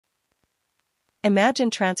Imagine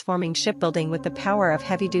transforming shipbuilding with the power of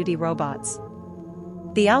heavy-duty robots.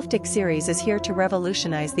 The ALPHTIC series is here to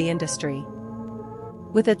revolutionize the industry.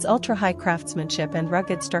 With its ultra-high craftsmanship and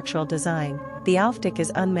rugged structural design, the ALPHTIC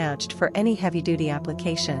is unmatched for any heavy-duty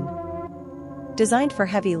application. Designed for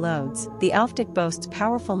heavy loads, the ALPHTIC boasts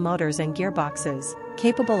powerful motors and gearboxes,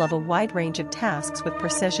 capable of a wide range of tasks with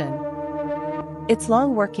precision. Its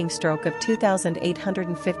long working stroke of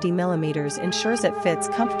 2,850 mm ensures it fits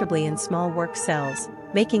comfortably in small work cells,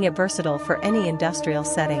 making it versatile for any industrial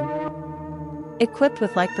setting. Equipped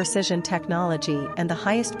with like precision technology and the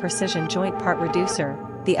highest precision joint part reducer,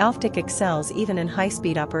 the ALPHTIC excels even in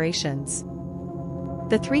high-speed operations.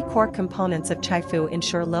 The three core components of ChaiFu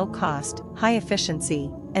ensure low cost, high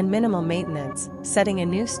efficiency, and minimal maintenance, setting a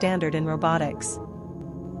new standard in robotics.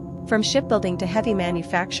 From shipbuilding to heavy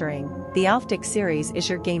manufacturing, the ALPHTIC series is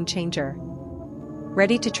your game changer.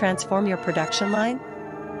 Ready to transform your production line?